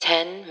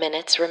10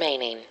 minutes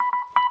remaining.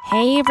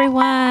 Hey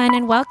everyone,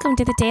 and welcome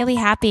to the Daily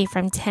Happy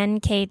from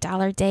 10K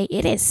Dollar Day.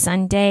 It is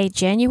Sunday,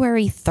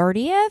 January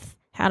 30th.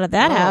 How did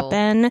that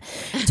happen?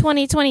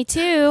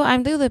 2022.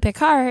 I'm Lulu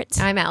Picard.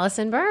 I'm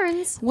Allison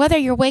Burns. Whether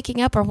you're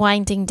waking up or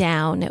winding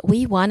down,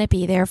 we want to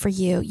be there for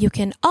you. You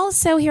can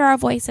also hear our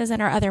voices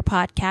in our other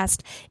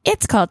podcast.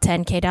 It's called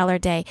 10K Dollar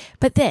Day,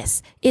 but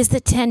this is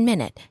the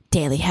 10-minute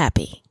Daily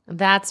Happy.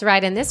 That's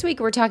right. And this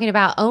week we're talking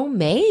about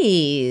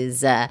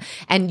Omaze.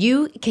 And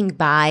you can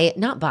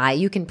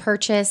you can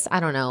purchase,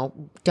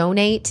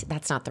 donate.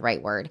 That's not the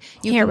right word.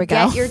 You can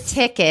get your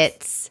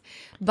tickets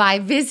by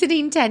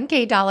visiting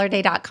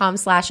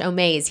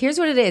 10kdollarday.com/Omaze. Here's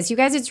what it is. You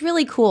guys, it's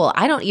really cool.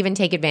 I don't even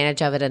take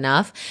advantage of it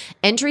enough.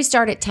 Entries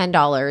start at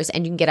 $10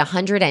 and you can get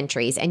 100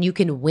 entries and you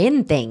can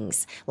win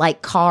things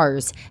like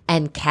cars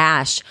and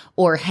cash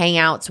or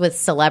hangouts with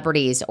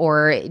celebrities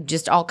or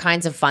just all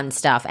kinds of fun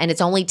stuff. And it's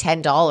only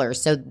 $10.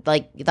 So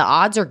the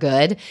odds are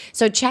good.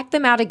 So check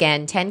them out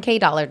again,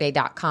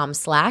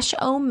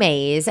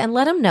 10kdollarday.com/Omaze, and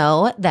let them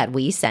know that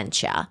we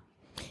sent you.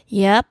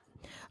 Yep.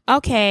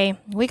 Okay.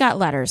 We got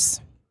letters.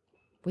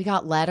 We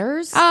got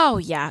letters? Oh,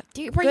 yeah.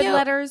 Good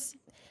letters?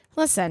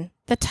 Listen,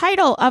 the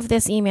title of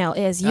this email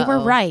is You Were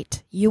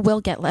Right. You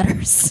Will Get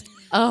Letters.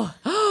 Oh,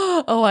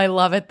 I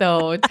love it,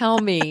 though. Tell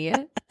me.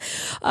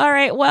 All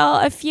right.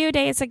 Well, a few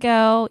days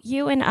ago,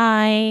 you and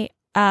I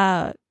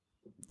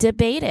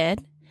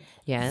debated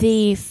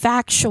the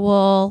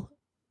factual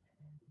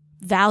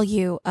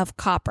value of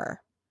copper.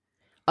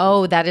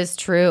 Oh, that is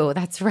true.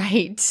 That's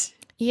right.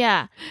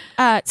 Yeah.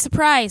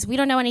 Surprise. We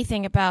don't know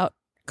anything about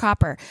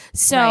copper.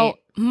 So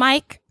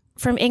Mike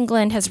from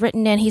England has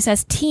written in. He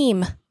says,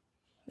 team.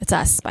 It's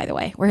us, by the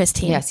way. We're his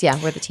team. Yes, yeah,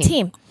 we're the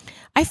team.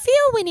 I feel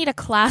we need a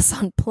class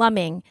on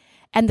plumbing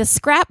and the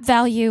scrap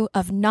value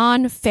of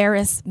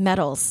non-ferrous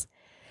metals.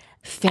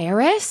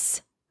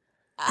 Ferrous?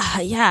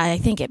 Yeah, I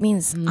think it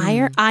means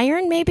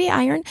iron, maybe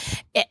iron.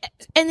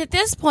 And at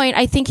this point,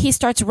 I think he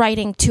starts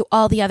writing to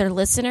all the other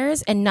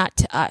listeners and not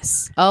to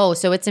us. Oh,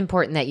 so it's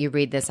important that you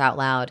read this out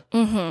loud.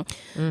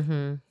 Mm-hmm.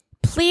 Mm-hmm.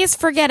 Please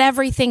forget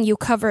everything you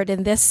covered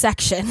in this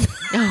section.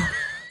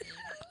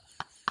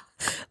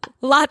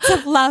 Lots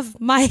of love,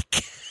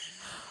 Mike.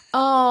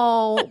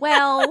 Oh,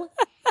 well,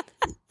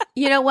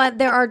 you know what?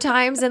 There are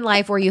times in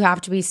life where you have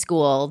to be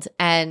schooled,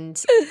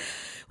 and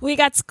we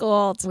got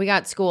schooled.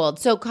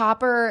 So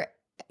copper.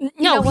 I don't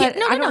know what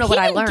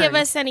I learned. He didn't give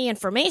us any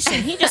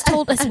information. He just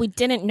told us we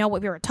didn't know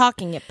what we were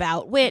talking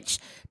about, which,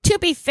 to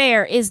be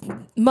fair, is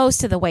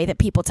most of the way that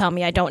people tell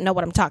me I don't know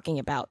what I'm talking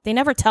about. They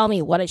never tell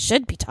me what I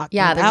should be talking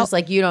about. Yeah, they're just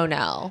like, you don't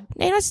know.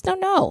 They just don't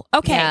know.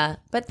 Okay. Yeah,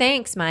 but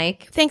thanks,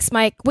 Mike. Thanks,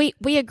 Mike. We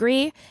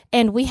agree,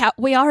 and we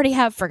already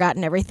have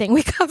forgotten everything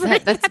we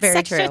covered. That's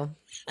very true.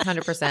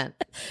 100%.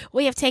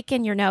 We have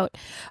taken your note.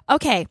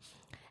 Okay.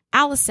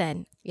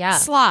 Allison. Yeah.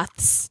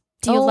 Sloths.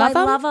 Do you love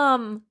them? I love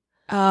them.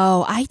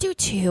 Oh, I do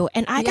too.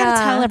 And I got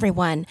to tell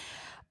everyone,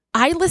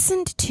 I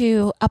listened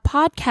to a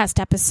podcast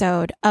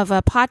episode of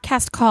a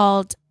podcast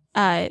called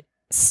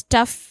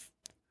Stuff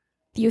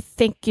You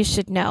Think You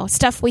Should Know.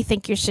 Stuff We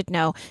Think You Should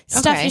Know.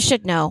 Stuff You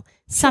Should Know.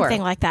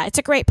 Something like that. It's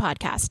a great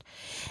podcast.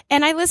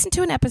 And I listened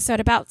to an episode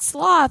about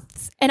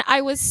sloths, and I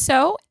was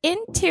so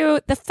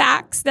into the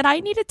facts that I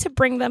needed to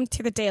bring them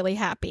to the Daily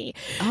Happy.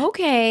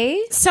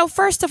 Okay. So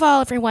first of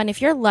all, everyone,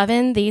 if you're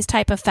loving these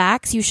type of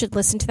facts, you should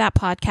listen to that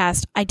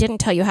podcast. I didn't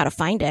tell you how to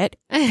find it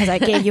because I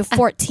gave you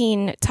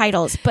 14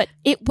 titles, but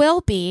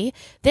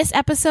this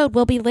episode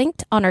will be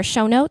linked on our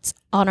show notes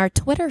on our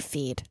Twitter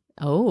feed.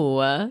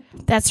 Oh.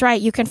 That's right.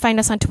 You can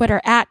find us on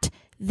Twitter at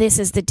This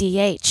Is the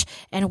DH,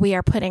 and we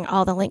are putting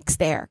all the links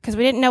there because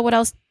we didn't know where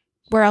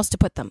else to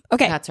put them.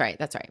 Okay. That's right.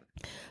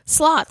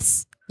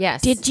 Sloths.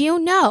 Yes. Did you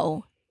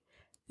know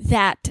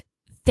that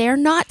they're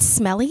not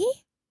smelly?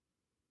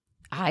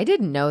 I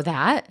didn't know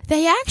that.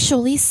 They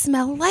actually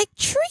smell like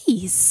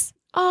trees.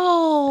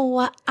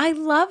 Oh, I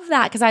love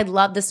that because I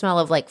love the smell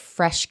of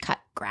fresh cut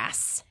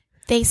grass.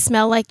 They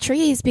smell like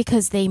trees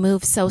because they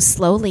move so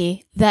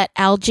slowly that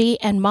algae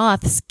and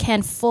moths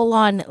can full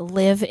on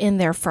live in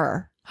their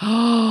fur.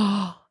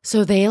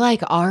 So they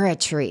are a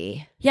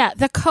tree. Yeah,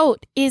 the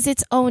coat is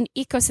its own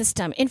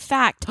ecosystem. In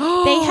fact,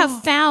 they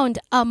have found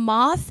a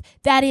moth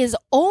that is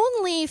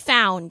only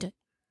found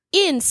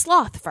in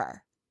sloth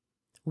fur.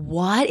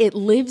 What? It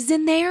lives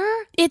in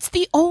there? It's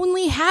the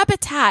only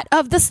habitat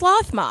of the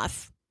sloth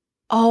moth.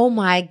 Oh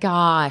my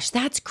gosh,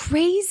 that's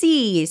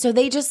crazy. So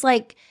they just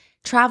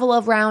travel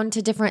around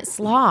to different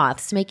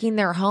sloths, making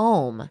their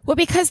home. Well,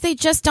 because they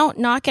just don't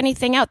knock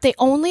anything out. They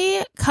only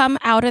come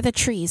out of the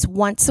trees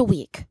once a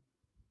week.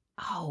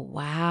 Oh,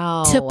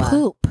 wow. To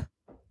poop.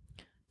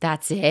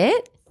 That's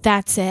it?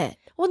 That's it.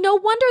 Well, no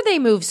wonder they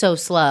move so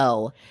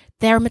slow.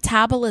 Their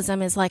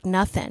metabolism is like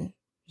nothing.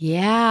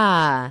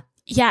 Yeah.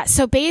 Yeah.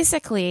 So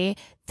basically,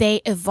 they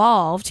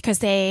evolved because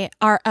they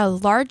are a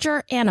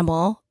larger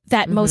animal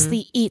that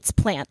mostly eats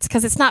plants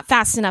because it's not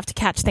fast enough to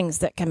catch things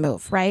that can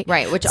move, right?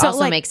 Right, which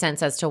also makes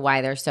sense as to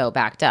why they're so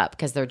backed up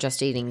because they're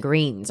just eating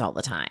greens all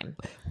the time.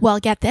 Well,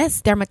 get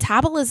this. Their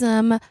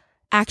metabolism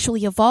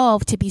actually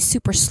evolved to be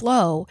super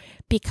slow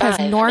because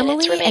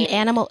normally an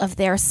animal of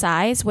their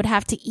size would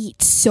have to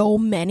eat so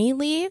many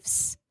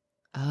leaves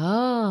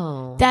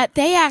that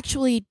they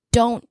actually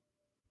don't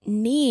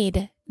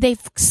need.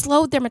 They've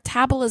slowed their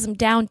metabolism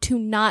down to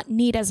not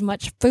need as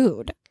much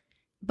food.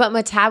 But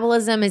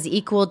metabolism is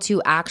equal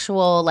to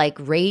actual like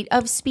rate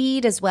of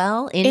speed as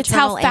well,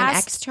 internal and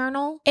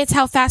external? It's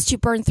how fast you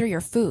burn through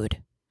your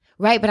food.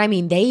 Right, but I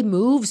mean, they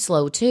move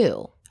slow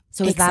too.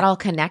 So is that all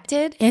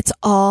connected? It's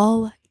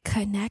all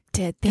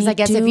connected. Because I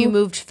guess if you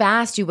moved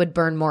fast, you would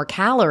burn more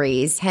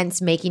calories, hence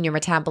making your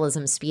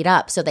metabolism speed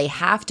up. So they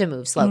have to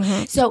move slow.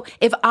 Mm-hmm. So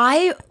if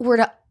I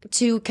were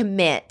to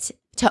commit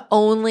to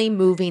only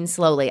moving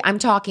slowly, I'm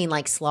talking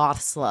like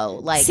sloth slow.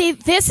 Like, see,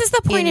 this is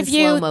the point of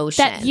view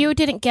that you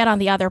didn't get on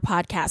the other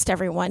podcast,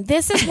 everyone.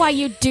 This is why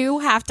you do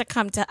have to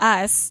come to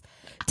us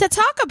to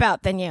talk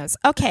about the news.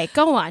 Okay,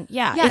 go on.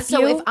 Yeah.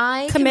 So if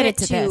I committed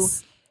to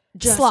this.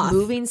 Just sloth.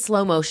 Moving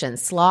slow motion,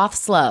 sloth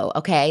slow,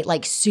 okay?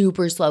 Like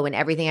super slow in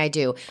everything I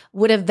do.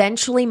 Would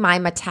eventually my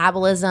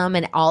metabolism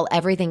and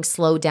everything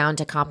slow down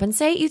to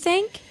compensate, you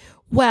think?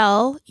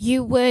 Well,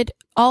 you would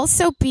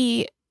also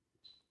be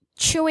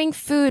chewing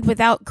food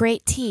without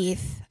great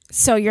teeth.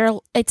 So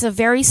it's a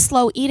very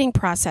slow eating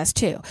process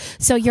too.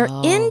 So your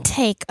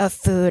intake of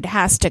food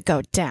has to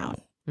go down.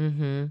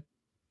 Mm-hmm.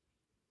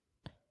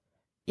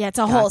 Yeah, it's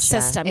a whole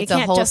system. It's a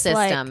whole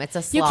system. It's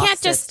a sloth system. You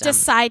can't just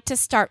decide to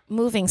start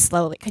moving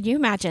slowly. Could you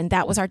imagine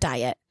that was our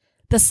diet?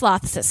 The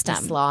sloth system.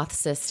 The sloth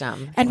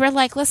system. And we're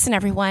like, listen,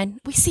 everyone,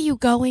 we see you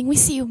going. We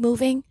see you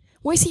moving.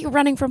 We see you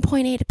running from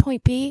point A to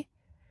point B.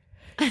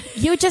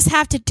 You just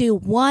have to do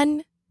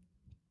one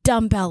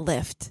dumbbell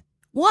lift.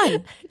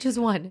 One. Just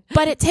one.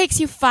 But it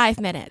takes you 5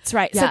 minutes,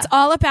 right? Yeah. So it's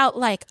all about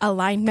like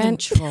alignment.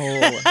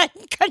 Control.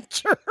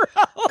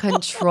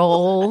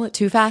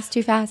 Too fast.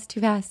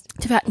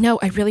 No,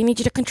 I really need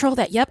you to control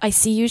that. Yep, I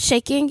see you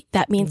shaking.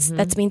 That means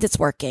means it's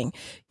working.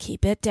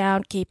 Keep it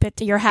down.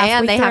 You're halfway through.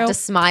 And they have to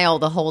smile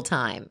the whole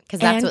time because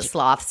that's what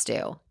sloths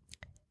do.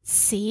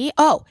 See?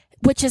 Oh,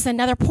 which is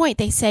another point.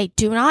 They say,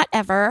 do not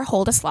ever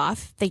hold a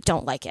sloth. They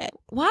don't like it.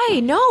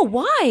 Why? No,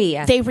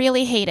 why? They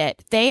really hate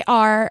it. They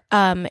are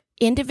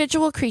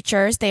individual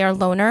creatures. They are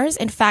loners.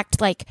 In fact,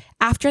 like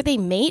after they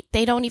mate,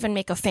 they don't even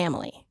make a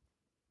family.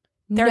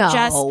 They're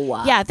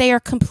they are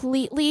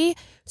completely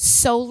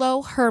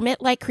solo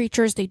hermit-like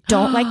creatures. They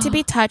don't like to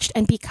be touched.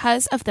 And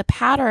because of the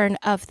pattern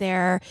of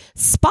their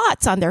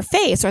spots on their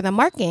face or the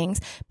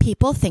markings,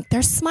 people think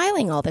they're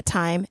smiling all the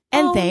time.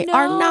 And they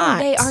are not.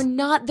 They are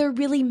not. They're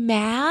really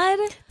mad.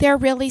 They're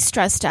really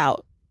stressed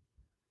out.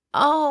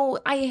 Oh,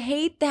 I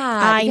hate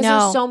that. Because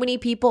there's so many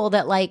people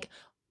that like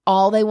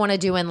all they want to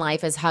do in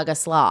life is hug a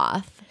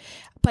sloth.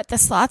 But the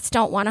sloths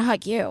don't want to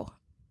hug you.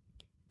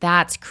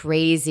 That's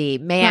crazy.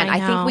 Man,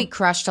 I think we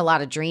crushed a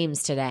lot of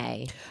dreams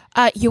today.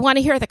 You want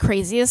to hear the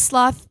craziest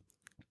sloth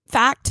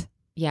fact?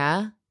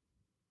 Yeah.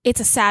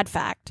 It's a sad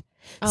fact.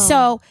 Oh.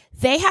 So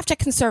they have to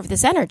conserve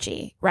this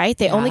energy, right?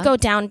 They only go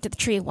down to the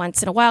tree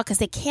once in a while because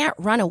they can't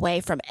run away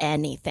from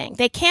anything.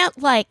 They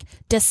can't like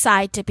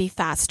decide to be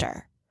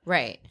faster.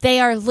 Right. They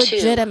are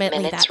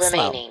legitimately that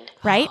slow.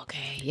 Right? Oh,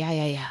 okay.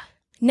 Yeah.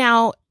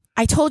 Now,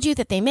 I told you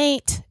that they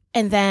mate.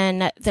 And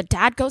then the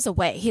dad goes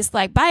away. He's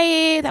like,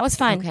 bye, that was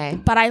fun. Okay.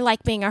 But I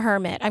like being a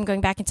hermit. I'm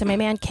going back into my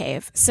man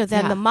cave. So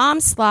then the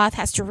mom sloth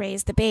has to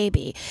raise the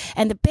baby.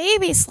 And the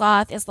baby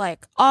sloth is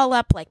like all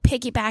up, like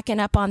piggybacking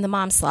up on the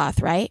mom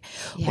sloth, right?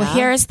 Yeah. Well,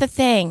 here's the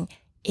thing.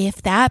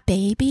 If that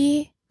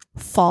baby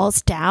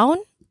falls down,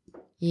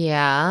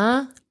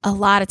 a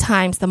lot of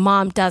times the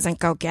mom doesn't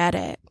go get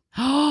it.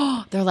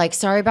 They're like,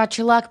 sorry about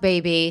your luck,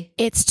 baby.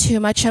 It's too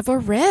much of a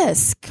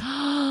risk.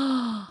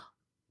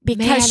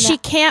 Because she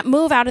can't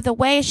move out of the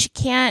way. She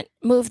can't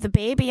move the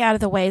baby out of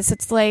the way. So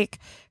it's like,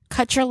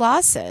 cut your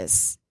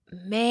losses.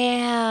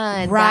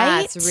 Man,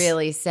 right? That's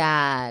really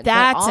sad.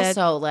 That's but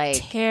also like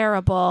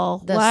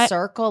terrible. The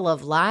circle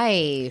of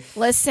life.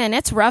 Listen,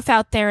 it's rough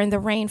out there in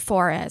the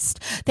rainforest.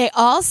 They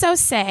also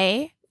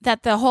say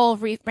that the whole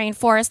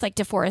rainforest, like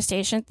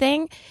deforestation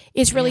thing,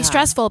 is really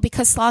stressful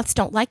because sloths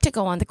don't like to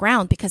go on the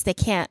ground because they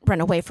can't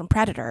run away from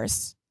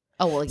predators.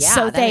 Oh, well, yeah.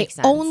 So they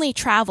only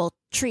travel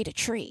tree to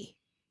tree.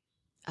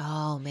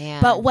 Oh,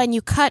 man. But when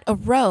you cut a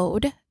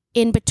road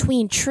in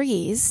between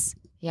trees,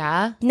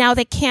 now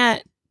they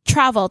can't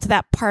travel to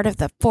that part of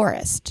the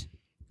forest.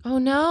 Oh,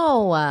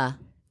 no.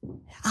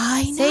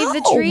 I know. Save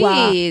the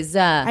trees.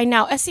 I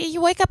know. See, you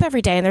wake up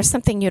every day and there's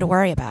something new to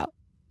worry about.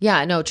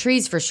 Yeah, no,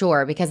 trees for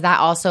sure, because that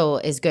also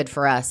is good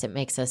for us. It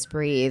makes us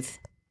breathe.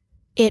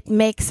 It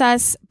makes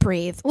us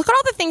breathe. Look at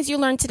all the things you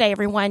learned today,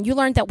 everyone. You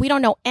learned that we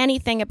don't know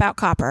anything about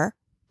copper.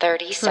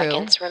 30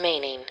 seconds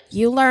remaining.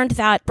 You learned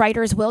that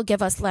writers will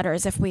give us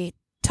letters if we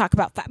talk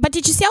about facts. But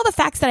did you see all the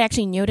facts that I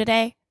actually knew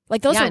today?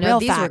 Like those were real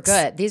these facts. These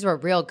were good. These were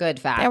real good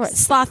facts. They were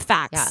sloth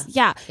facts.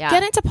 Yeah.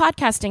 Get into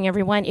podcasting,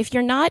 everyone. If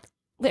you're not,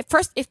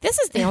 if this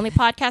is the only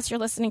podcast you're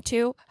listening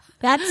to,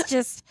 That's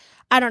just,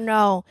 I don't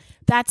know.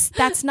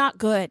 That's not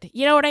good.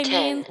 You know what I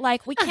mean?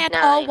 Like, we can't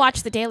 9, all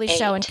watch The Daily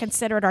Show and 8,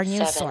 consider it our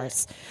news 7,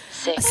 source.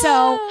 6,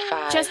 So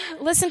 5, just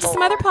listen to some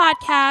 4, other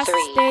podcasts.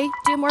 3, They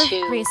do more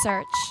 2,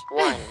 research.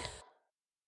 1.